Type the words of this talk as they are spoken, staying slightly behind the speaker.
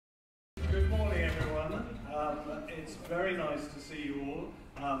It's very nice to see you all.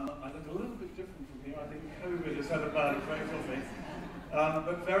 I look a little bit different from here. I think COVID has had a bad effect on me.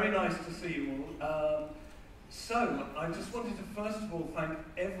 But very nice to see you all. So, I just wanted to first of all thank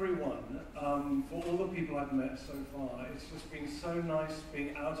everyone for all the people I've met so far. It's just been so nice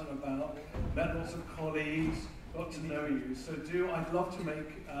being out and about, met lots of colleagues, got to know you. So I'd love to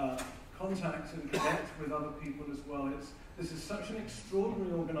make contact and connect with other people as well. This is such an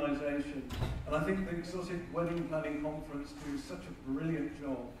extraordinary organisation, and I think the Exotic Wedding Planning Conference do such a brilliant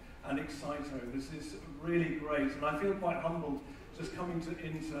job, and Excito. This is really great, and I feel quite humbled just coming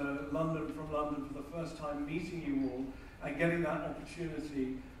into London from London for the first time, meeting you all, and getting that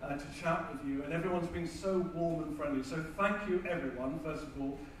opportunity to chat with you. And everyone's been so warm and friendly. So thank you, everyone, first of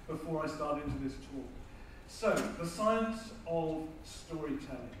all, before I start into this talk. So, the science of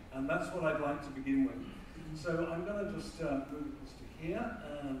storytelling, and that's what I'd like to begin with. So I'm going to just move this to here,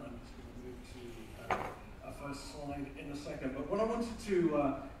 and I'm just going to move to a first slide in a second. But what I wanted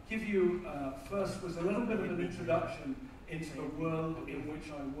to give you first was a little bit of an introduction into the world in which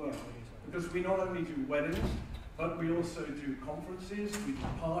I work. Because we not only do weddings, but we also do conferences, we do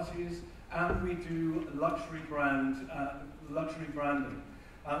parties, and we do luxury branding.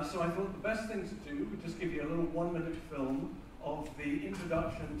 So I thought the best thing to do would just give you a little 1-minute film of the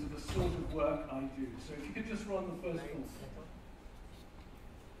introduction to the sort of work I do. So if you could just run the first film.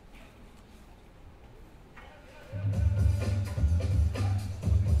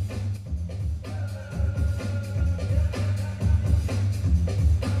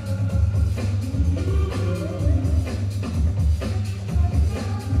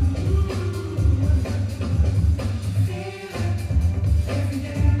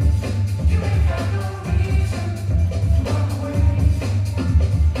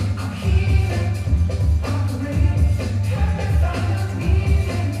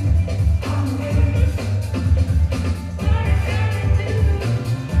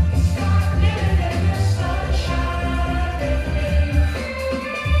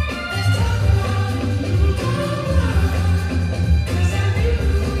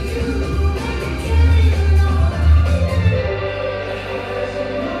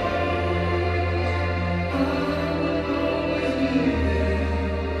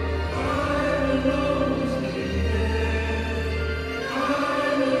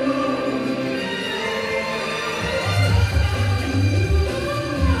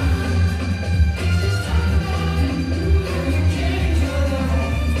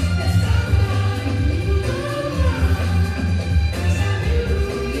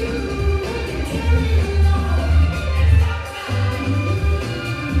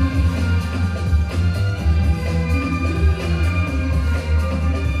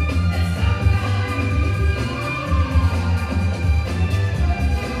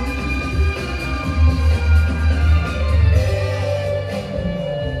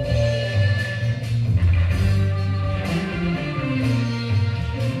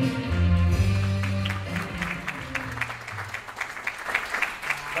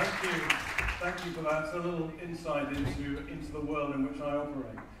 Into the world in which I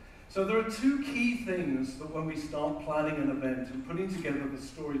operate. So there are two key things that when we start planning an event and putting together the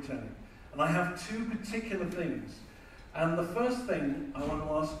storytelling, and I have two particular things. And the first thing I want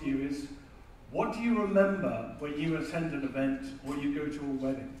to ask you is, what do you remember when you attend an event or you go to a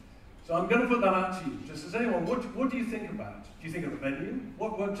wedding? So I'm going to put that out to you. Just as anyone, what do you think about? Do you think of the venue?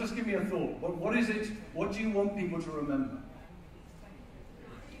 Just give me a thought. What is it? What do you want people to remember?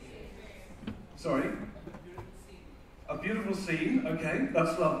 Sorry? A beautiful scene, okay,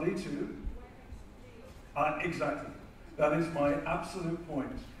 that's lovely too. Exactly. That is my absolute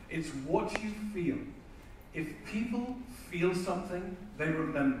point. It's what you feel. If people feel something, they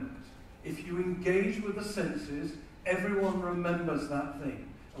remember it. If you engage with the senses, everyone remembers that thing.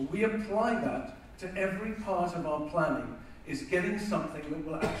 And we apply that to every part of our planning, is getting something that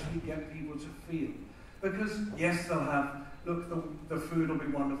will actually get people to feel. Because, yes, they'll have, look, the food will be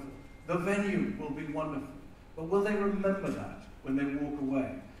wonderful. The venue will be wonderful. But will they remember that when they walk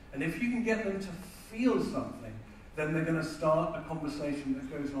away? And if you can get them to feel something, then they're going to start a conversation that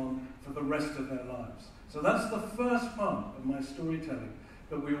goes on for the rest of their lives. So that's the first part of my storytelling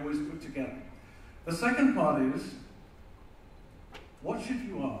that we always put together. The second part is, what should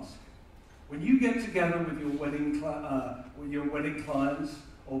you ask? When you get together with your wedding clients,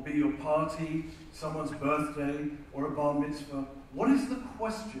 or be your party, someone's birthday, or a bar mitzvah, what is the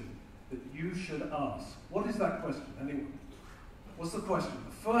question that you should ask? What is that question? Anyone? What's the question?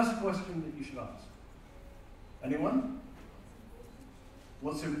 The first question that you should ask. Anyone?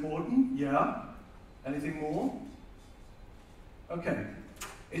 What's important? Yeah. Anything more? Okay.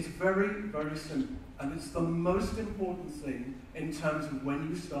 It's very, very simple, and it's the most important thing in terms of when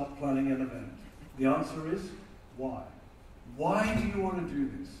you start planning an event. The answer is, why? Why do you want to do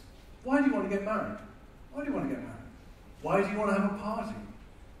this? Why do you want to get married? Why do you want to get married? Why do you want to have a party?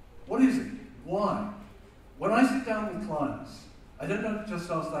 What is it? Why? When I sit down with clients, I don't just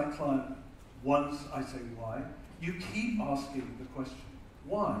ask that client once I say why. You keep asking the question,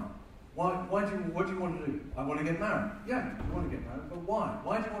 why? What do you want to do? I want to get married. Yeah, you want to get married, but why?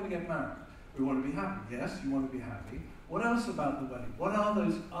 Why do you want to get married? We want to be happy. Yes, you want to be happy. What else about the wedding? What are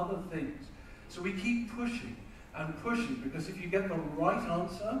those other things? So we keep pushing and pushing, because if you get the right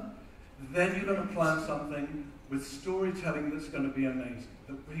answer, then you're going to plan something with storytelling that's going to be amazing.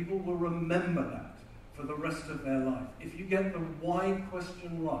 That people will remember that for the rest of their life. If you get the why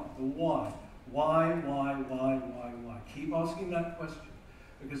question right, the why, keep asking that question,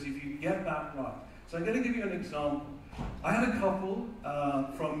 because if you get that right. So I'm going to give you an example. I had a couple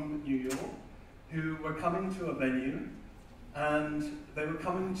from New York who were coming to a venue, and they were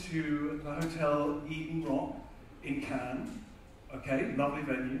coming to the Hotel Eden Rock in Cannes. Okay, lovely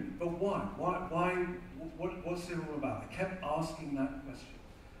venue, but why? What's it all about? I kept asking that question.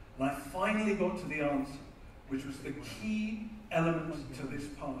 And I finally got to the answer, which was the key element to this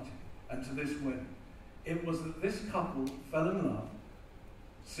party and to this wedding. It was that this couple fell in love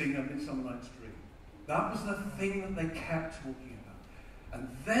seeing A Midsummer Night's Dream. That was the thing that they kept talking about. And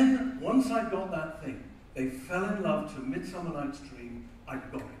then, once I got that thing, they fell in love to A Midsummer Night's Dream, I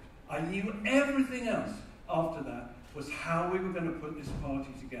got it. I knew everything else after that was how we were going to put this party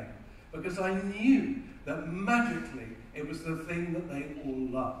together. Because I knew that magically it was the thing that they all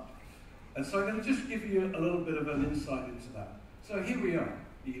loved. And so I'm going to just give you a little bit of an insight into that. So here we are,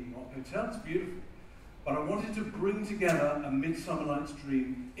 the Eden Rock Hotel, it's beautiful. But I wanted to bring together A Midsummer Night's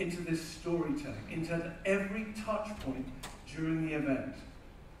Dream into this storytelling, into every touch point during the event.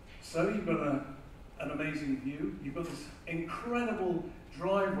 So you've got an amazing view, you've got this incredible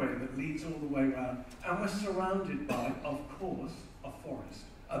driveway that leads all the way around, and we're surrounded by, of course, a forest.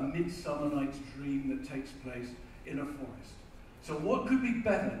 A Midsummer Night's Dream that takes place in a forest. So what could be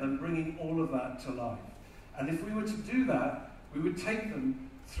better than bringing all of that to life? And if we were to do that, we would take them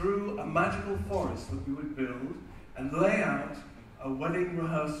through a magical forest that we would build and lay out a wedding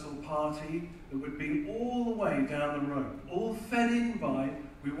rehearsal party that would be all the way down the road, all fed in by,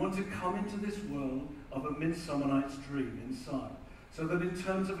 we want to come into this world of A Midsummer Night's Dream inside. So that in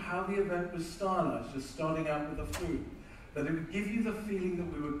terms of how the event was stylized, just starting out with the food, that it would give you the feeling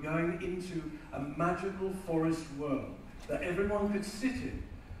that we were going into a magical forest world, that everyone could sit in,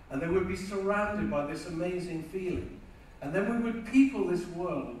 and they would be surrounded by this amazing feeling. And then we would people this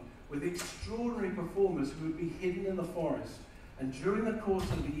world with extraordinary performers who would be hidden in the forest. And during the course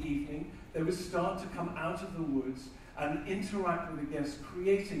of the evening, they would start to come out of the woods and interact with the guests,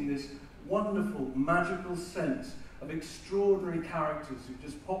 creating this wonderful, magical sense of extraordinary characters who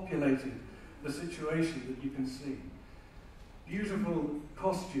just populated the situation that you can see. Beautiful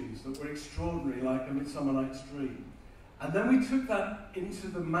costumes that were extraordinary, like A Midsummer Night's Dream. And then we took that into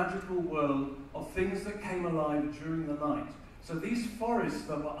the magical world of things that came alive during the night. So these forests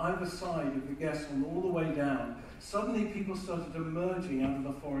that were either side of the guests and all the way down, suddenly people started emerging out of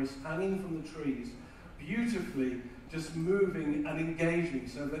the forest, hanging from the trees, beautifully just moving and engaging,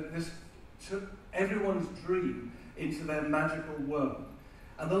 so that this took everyone's dream into their magical world.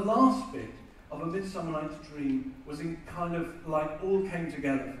 And the last bit of A Midsummer Night's Dream was in kind of like all came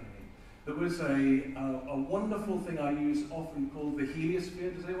together for me. There was a wonderful thing I use often called the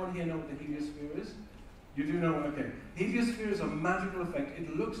heliosphere. Does anyone here know what the heliosphere is? You do know? Okay. Heliosphere is a magical effect.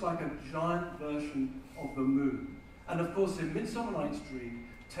 It looks like a giant version of the moon. And of course, in Midsummer Night's Dream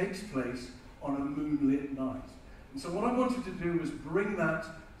takes place on a moonlit night. And so what I wanted to do was bring that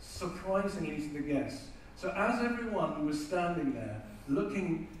surprisingly to the guests. So as everyone was standing there,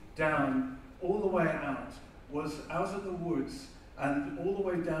 looking down all the way out of the woods, and all the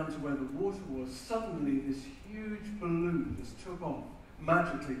way down to where the water was, suddenly this huge balloon just took off,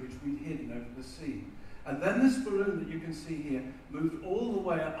 magically, which we'd hidden over the sea. And then this balloon that you can see here moved all the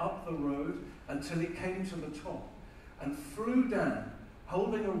way up the road until it came to the top, and flew down,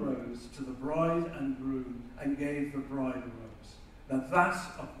 holding a rose to the bride and groom, and gave the bride a rose. Now that's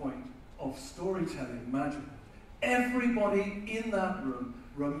a point of storytelling, magical. Everybody in that room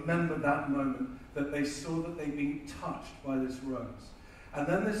remembered that moment, that they saw that they'd been touched by this rose. And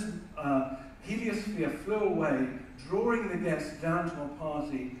then this heliosphere flew away, drawing the guests down to a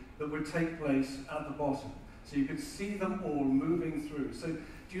party that would take place at the bottom. So you could see them all moving through. So do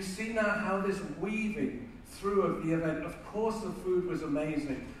you see now how this weaving through of the event, of course the food was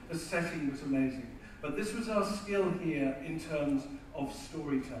amazing, the setting was amazing, but this was our skill here in terms of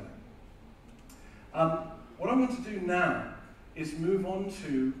storytelling. What I want to do now is move on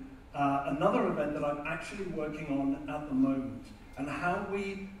to another event that I'm actually working on at the moment, and how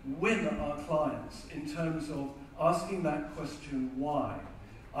we win our clients in terms of asking that question, why?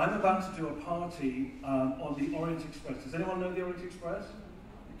 I'm about to do a party on the Orient Express. Does anyone know the Orient Express?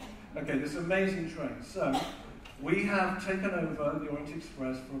 Okay, this amazing train. So, we have taken over the Orient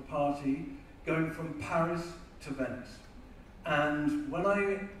Express for a party going from Paris to Venice. And when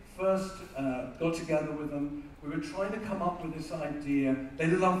I first got together with them, we were trying to come up with this idea. They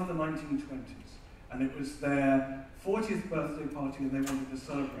loved the 1920s, and it was their 40th birthday party, and they wanted to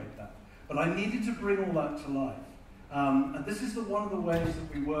celebrate that. But I needed to bring all that to life. And this is one of the ways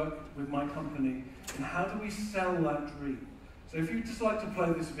that we work with my company, and how do we sell that dream? So if you'd just like to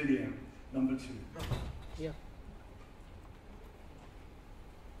play this video, number 2. Yeah.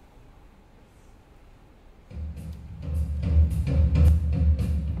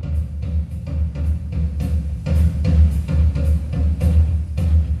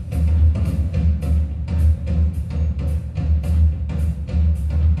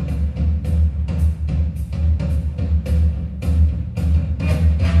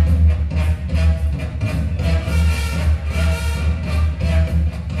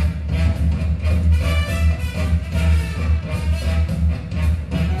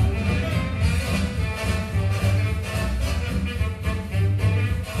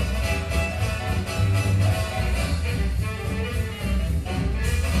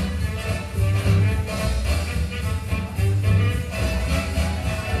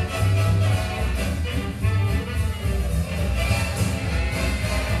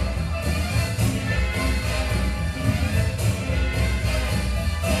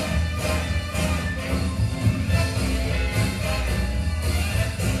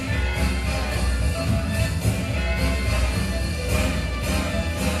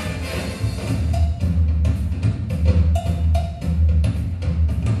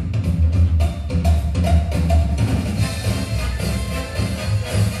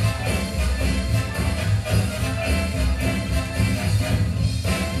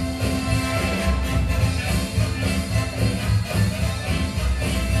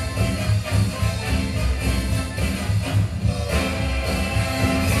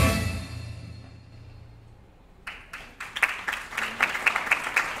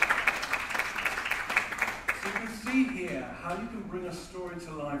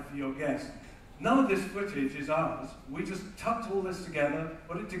 None of this footage is ours. We just tucked all this together,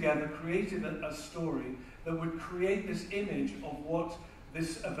 put it together, created a story that would create this image of what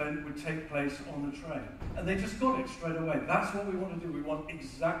this event would take place on the train. And they just got it straight away. That's what we want to do. We want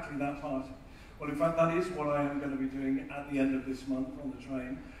exactly that party. Well, in fact, that is what I am going to be doing at the end of this month on the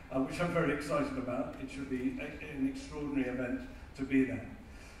train, which I'm very excited about. It should be an extraordinary event to be there.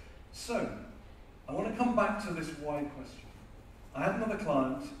 So, I want to come back to this why question. I had another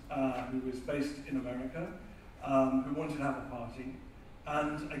client who was based in America who wanted to have a party.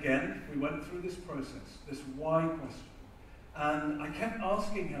 And again, we went through this process, this why question. And I kept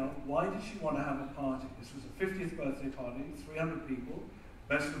asking her, why did she want to have a party? This was a 50th birthday party, 300 people,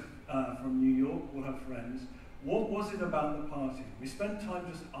 best from New York, all her friends. What was it about the party? We spent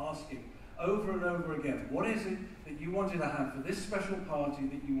time just asking over and over again, what is it that you wanted to have for this special party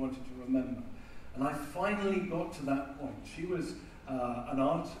that you wanted to remember? And I finally got to that point. She was an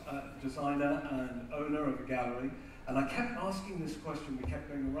art designer and owner of a gallery, and I kept asking this question. We kept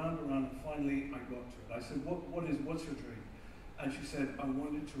going around and around, and finally I got to it. I said, what's your dream? And she said, I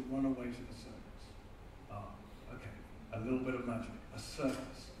wanted to run away to the circus. Ah, okay, a little bit of magic. A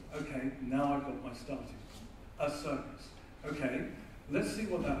circus. Okay, now I've got my starting point. A circus. Okay, let's see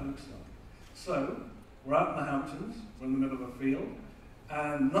what that looks like. So, we're out in the Hamptons, we're in the middle of a field,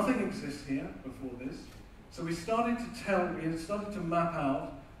 and nothing exists here before this. So we had started to map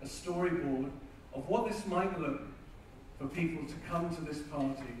out a storyboard of what this might look for people to come to this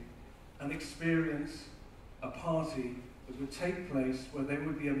party and experience a party that would take place where they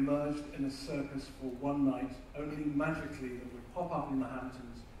would be immersed in a circus for one night, only magically that would pop up in the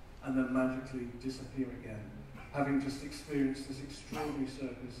Hamptons and then magically disappear again, having just experienced this extraordinary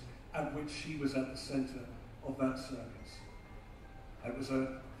circus at which she was at the center of that circus. It was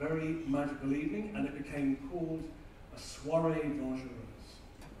a very magical evening, and it became called a soirée dangereuse,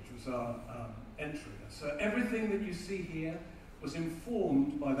 which was our entry. So everything that you see here was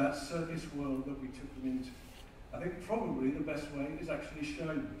informed by that circus world that we took them into. I think probably the best way is actually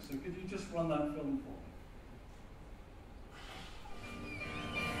showing you. So could you just run that film for me?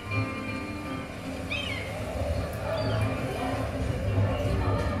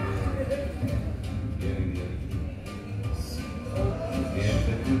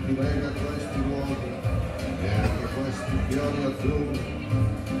 ti lega a questi luoghi e anche questi fiori azzurri,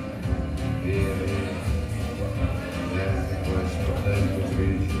 e anche questo tempo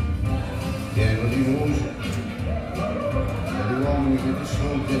grigio, pieno di musica, e di uomini che ti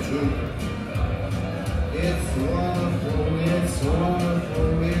sono piaciuti. It's wonderful, it's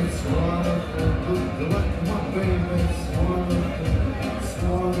wonderful, it's wonderful, look at my baby, it's wonderful, it's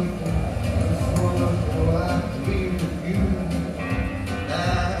wonderful, it's wonderful, I have to be with you.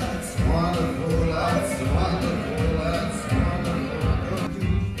 That's wonderful, that's wonderful, that's wonderful.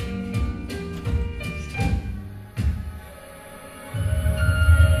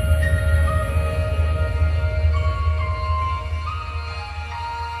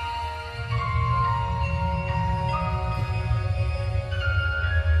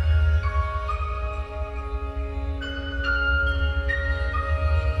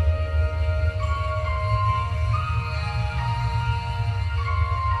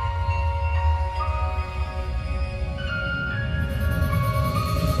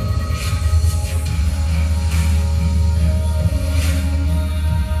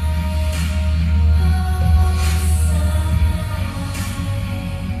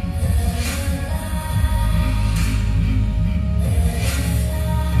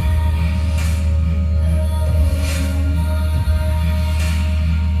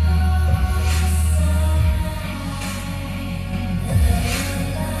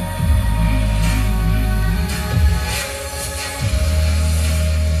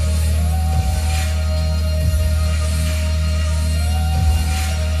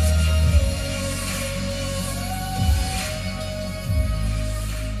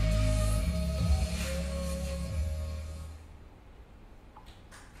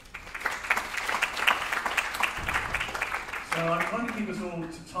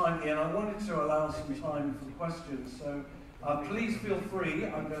 Time for questions, so please feel free.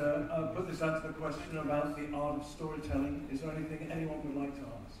 I'm going to put this out to the question about the art of storytelling. Is there anything anyone would like to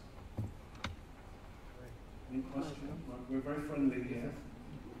ask? Any question? We're very friendly here.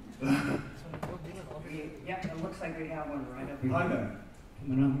 Yeah, it looks like we have one right up here. Hi there.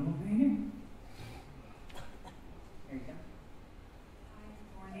 There you go. Hi,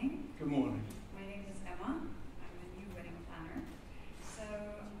 good morning. Good morning. My name is Emma. I'm a new wedding planner. So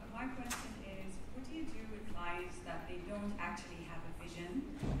my question is, what do you do with clients that they don't actually have a vision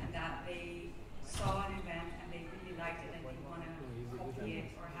and that they saw an event and they really liked it and they want to copy it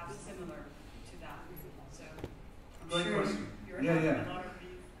or have similar to that? So I'm Great sure question. you're helping a lot of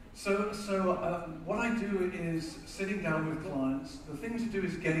these. So what I do is sitting down with clients. The thing to do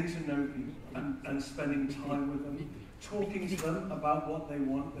is getting to know people and spending time with them, talking to them about what they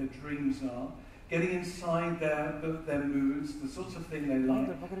want, their dreams are, getting inside their moods, the sorts of thing they like.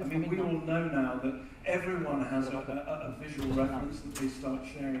 I mean, we all know now that everyone has a visual reference that they start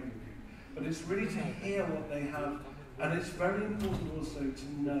sharing with you. But it's really to hear what they have, and it's very important also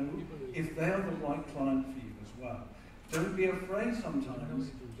to know if they are the right client for you as well. Don't be afraid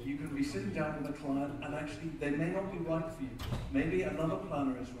sometimes. You can be sitting down with a client and actually they may not be right for you. Maybe another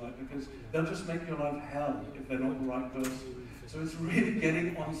planner is right because they'll just make your life hell if they're not the right person. So it's really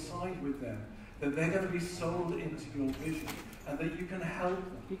getting on side with them, that they're going to be sold into your vision and that you can help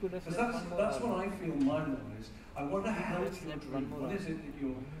them. Because that's what I feel my role is. I want to help your dream. What is it that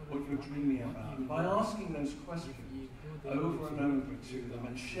what you're dreaming about? And by asking those questions over and over to them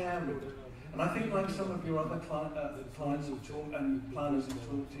and share with them. And I think like some of your other clients have talked and planners have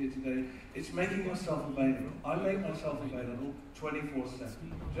talked to you today, it's making yourself available. I make myself available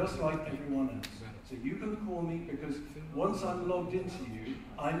 24/7, just like everyone else. So you can call me because once I'm logged into you,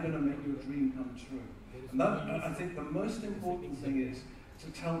 I'm going to make your dream come true. And that, I think the most important thing is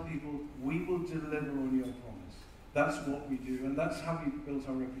to tell people we will deliver on your promise. That's what we do, and that's how we built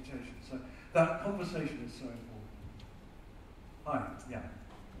our reputation. So that conversation is so important. Hi, yeah.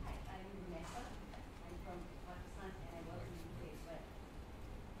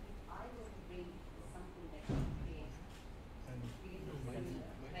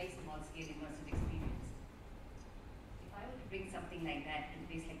 Something like that in a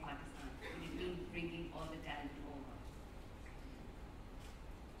place like Pakistan, would it mean bringing all the talent over?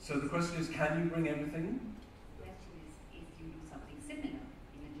 So the question is, can you bring everything? The question is, if you do something similar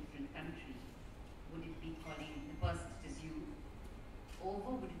in a different country, would it be calling the person such as you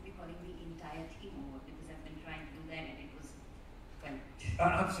over? Would it be calling the entire team over? Because I've been trying to do that and it was, well...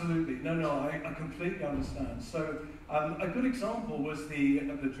 Absolutely. No, I completely understand. So a good example was the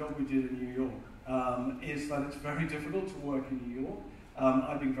job we did in New York. Is that it's very difficult to work in New York.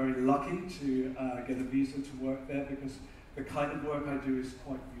 I've been very lucky to get a visa to work there because the kind of work I do is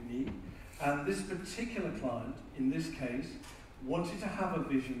quite unique. And this particular client, in this case, wanted to have a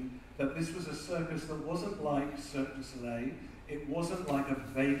vision that this was a circus that wasn't like Cirque du Soleil, it wasn't like a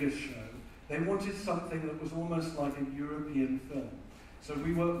Vegas show. They wanted something that was almost like a European film. So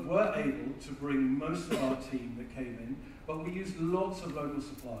we were able to bring most of our team that came in, but we used lots of local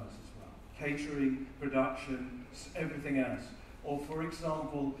suppliers as well. Catering, production, everything else. Or for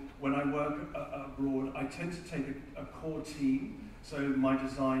example, when I work abroad, I tend to take a core team. So my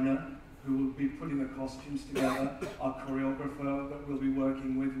designer, who will be putting the costumes together, our choreographer that we'll be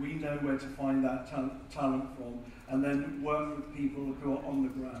working with, we know where to find that talent from, and then work with people who are on the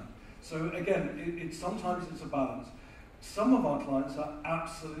ground. So again, sometimes it's a balance. Some of our clients are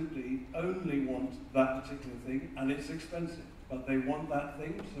absolutely only want that particular thing, and it's expensive, but they want that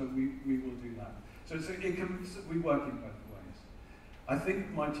thing, so we will do that. So we work in both ways. I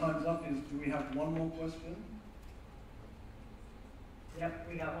think my time's up. Do we have one more question? Yep,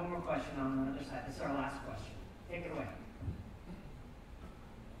 we got one more question on the other side. This is our last question. Take it away.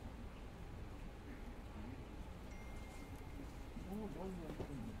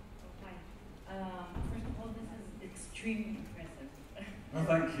 Hi. First of all, this is extremely impressive. Oh,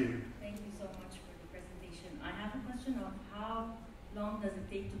 thank you. Thank you so much for the presentation. I have a question of how long does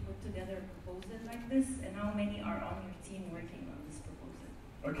it take to put together a proposal like this, and how many are on your team working on this proposal?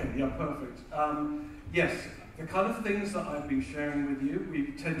 Okay, yeah, perfect. Yes, the kind of things that I've been sharing with you,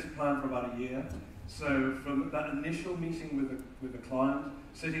 we tend to plan for about a year. So from that initial meeting with the client,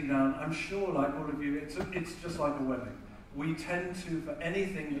 sitting down, I'm sure, like all of you, it's just like a wedding. We tend to, for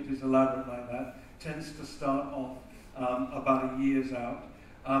anything that is elaborate like that, tends to start off about a year's out.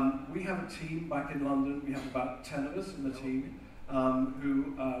 We have a team back in London. We have about 10 of us in the team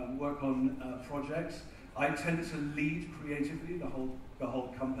who work on projects. I tend to lead creatively the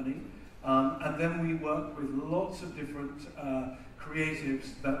whole company. And then we work with lots of different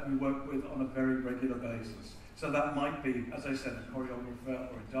creatives that we work with on a very regular basis. So that might be, as I said, a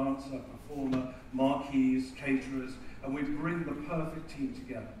choreographer or a dancer, a performer, marquees, caterers, and we bring the perfect team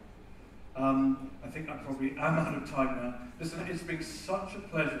together. I think I probably am out of time now. Listen, it's been such a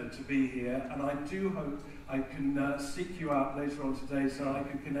pleasure to be here, and I do hope I can seek you out later on today so I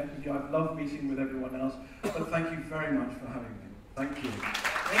can connect with you. I've loved meeting with everyone else, but thank you very much for having me. Thank you.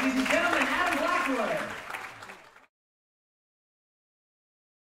 Ladies and